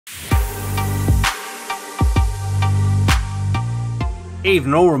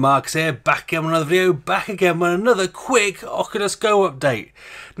Evening all, Remarks here, back again with another video, back again with another quick Oculus Go update.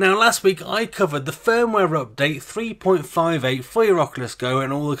 Now last week I covered the firmware update 3.58 for your Oculus Go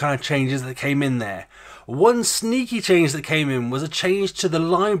and all the kind of changes that came in there. One sneaky change that came in was a change to the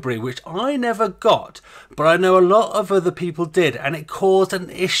library, which I never got, but I know a lot of other people did, and it caused an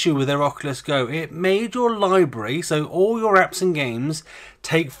issue with their Oculus Go. It made your library, so all your apps and games,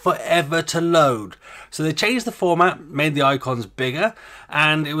 take forever to load. So they changed the format, made the icons bigger,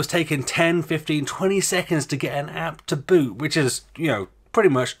 and it was taking 10, 15, 20 seconds to get an app to boot, which is, pretty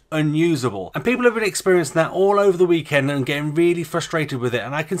much unusable. And people have been experiencing that all over the weekend and getting really frustrated with it,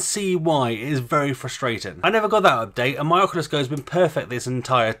 and I can see why. It is very frustrating. I never got that update, and my Oculus Go has been perfect this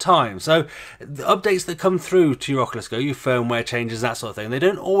entire time. So the updates that come through to your Oculus Go, your firmware changes, that sort of thing, they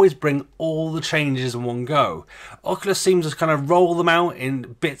don't always bring all the changes in one go. Oculus seems to kind of roll them out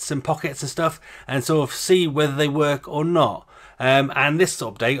in bits and pockets and stuff and sort of see whether they work or not. And this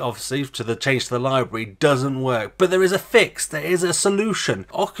update, obviously, to the change to the library doesn't work. But there is a fix, there is a solution.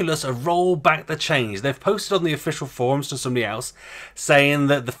 Oculus have rolled back the change. They've posted on the official forums to somebody else saying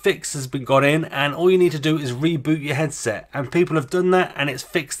that the fix has been got in and all you need to do is reboot your headset. And people have done that and it's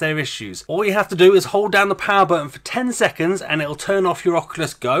fixed their issues. All you have to do is hold down the power button for 10 seconds and it'll turn off your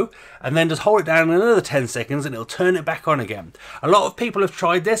Oculus Go, and then just hold it down another 10 seconds and it'll turn it back on again. A lot of people have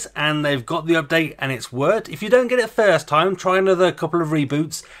tried this and they've got the update and it's worked. If you don't get it first time, try another couple of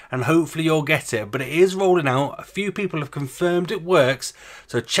reboots and hopefully you'll get it. But it is rolling out. A few people have confirmed it works,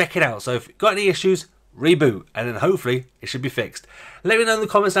 so check it out. So if you've got any issues, reboot and then hopefully it should be fixed. Let me know in the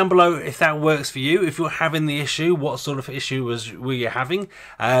comments down below if that works for you. If you're having the issue, what sort of issue were you having?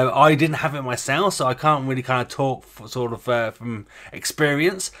 I didn't have it myself, so I can't really kind of talk from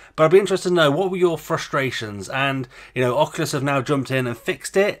experience, but I'd be interested to know what were your frustrations. And Oculus have now jumped in and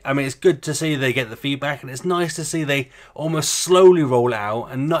fixed it. I mean, it's good to see they get the feedback, and it's nice to see they almost slowly roll it out,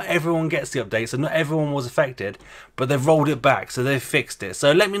 and not everyone gets the update, so not everyone was affected, but they've rolled it back, so they've fixed it.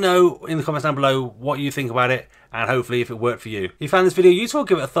 So let me know in the comments down below what you think about it, and hopefully if it worked for you. If you found this video useful,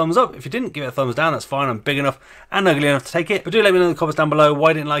 give it a thumbs up. If you didn't, give it a thumbs down. That's fine. I'm big enough and ugly enough to take it. But do let me know in the comments down below why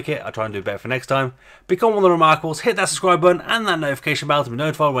you didn't like it. I'll try and do better for next time. Become one of the Remarkables. Hit that subscribe button and that notification bell to be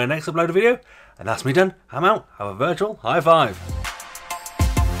notified when I next upload a video. And that's me done. I'm out. Have a virtual high five.